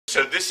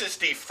So this is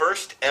the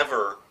first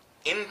ever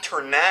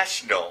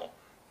international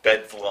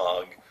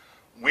BedVlog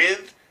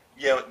with,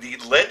 you know, the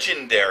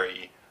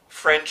legendary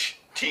French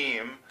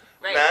team,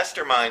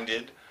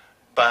 masterminded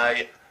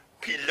by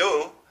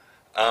Pilot,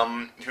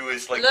 who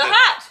is like Le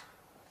Hat,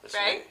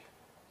 right?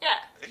 Yeah.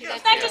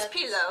 He's not just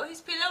Pilot. He's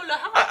Pilot Le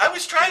Hat. I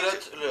was trying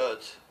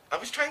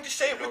to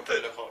say it with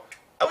the.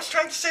 I was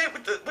trying to say it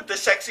with the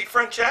sexy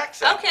French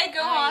accent. Okay,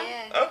 go on.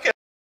 Yeah. Okay.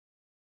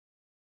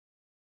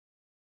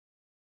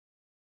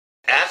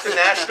 At the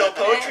National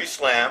Poetry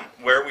Slam,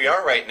 where we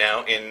are right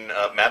now in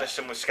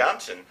Madison,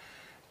 Wisconsin,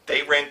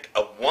 they ranked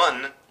a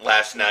 1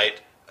 last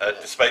night,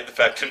 despite the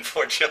fact,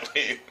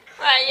 unfortunately.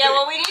 Right, yeah,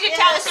 well, we need to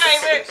tell the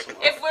story.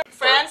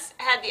 France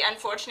had the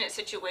unfortunate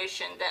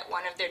situation that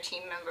one of their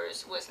team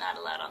members was not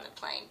allowed on the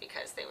plane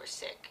because they were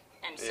sick.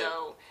 And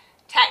so,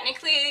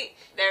 technically,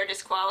 they're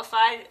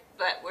disqualified,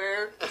 but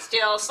we're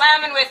still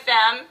slamming with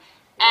them.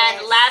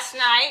 And last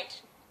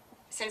night,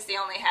 since they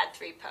only had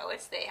 3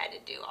 poets, they had to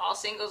do all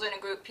singles in a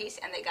group piece,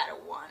 and they got a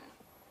 1.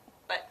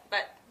 But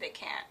they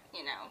can't,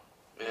 you know,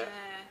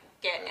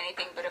 get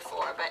anything but a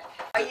 4. But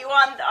are you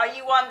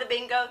on the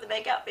bingo, the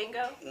makeout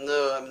bingo?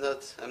 No, I'm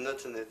not. I'm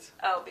not in it.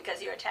 Oh,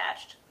 because you're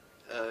attached.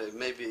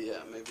 Maybe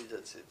maybe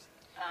that's it.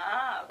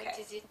 Ah, okay. What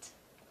is it?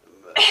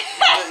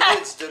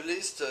 It's the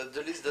list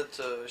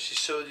that she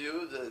showed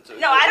you.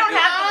 No, I don't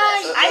have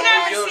the list. I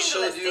never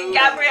seen the list. Did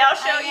Gabrielle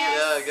show you?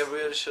 Yeah,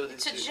 Gabrielle showed it.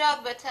 It's a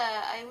job, but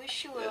I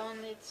wish you were on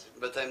it.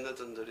 But I'm not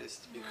on the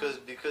list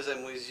because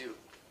I'm with you.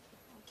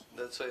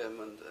 That's why I'm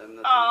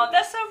not. Oh,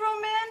 that's so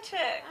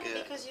romantic.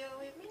 Yeah. Because you're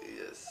with me?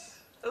 Yes.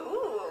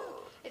 Ooh.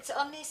 It's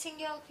only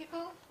single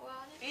people who are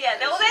on it? Yeah,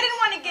 well, they didn't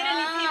want to get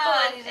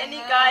any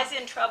guys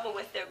in trouble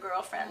with their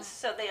girlfriends,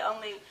 so they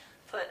only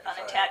put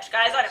unattached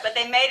guys on it. But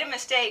they made a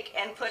mistake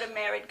and put a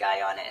married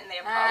guy on it, and they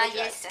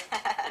apologized.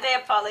 They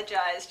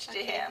apologized to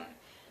him.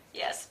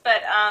 Yes,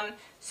 but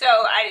so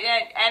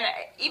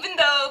even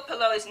though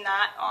Pilot is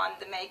not on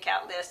the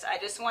makeout list, I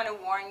just want to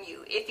warn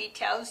you: if he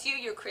tells you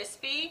you're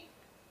crispy,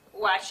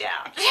 watch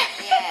out.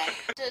 Yeah.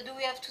 So do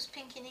we have to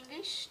speak in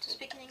English?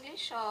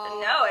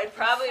 Or no, it'd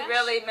probably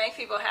really make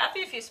people happy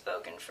if you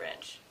spoke in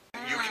French.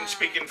 You can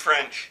speak in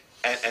French,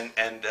 and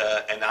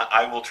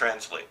I will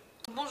translate.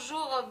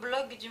 Bonjour,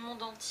 blog du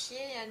monde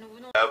entier. Nous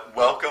venons.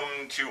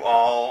 Welcome to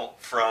all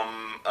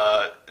from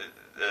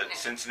the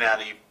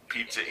Cincinnati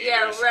Pizza Eaters.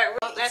 Yeah,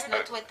 right. That's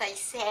not what I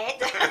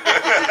said. Okay.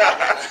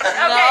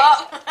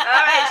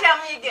 All right, tell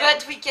me again.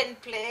 But we can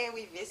play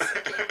with this.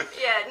 Okay.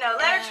 Yeah, no,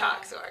 let her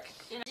talk, Zork.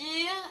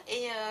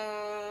 Et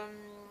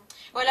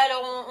voilà,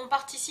 alors on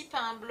participe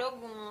à un blog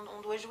où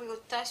on doit jouer au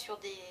tas sur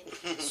des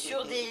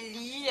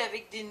lits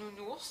avec des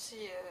nounours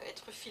et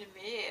être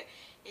filmé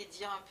et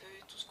dire un peu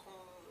tout ce qu'on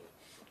veut.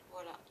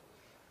 Voilà.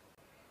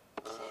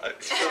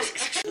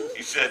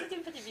 He said Des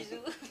petits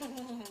bisous.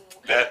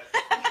 that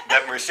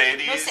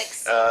Mercedes. No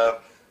sex.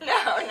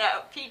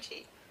 No,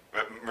 PG.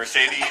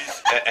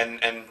 Mercedes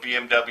and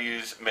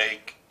BMWs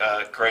make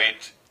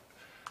great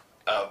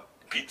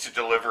pizza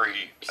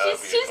delivery.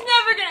 She's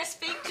never gonna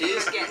speak to you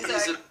again.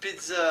 Is a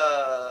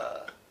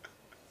pizza.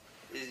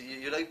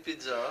 You like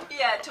pizza?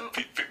 Yeah.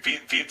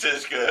 Pizza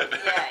is good.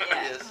 Yeah.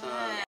 Yes.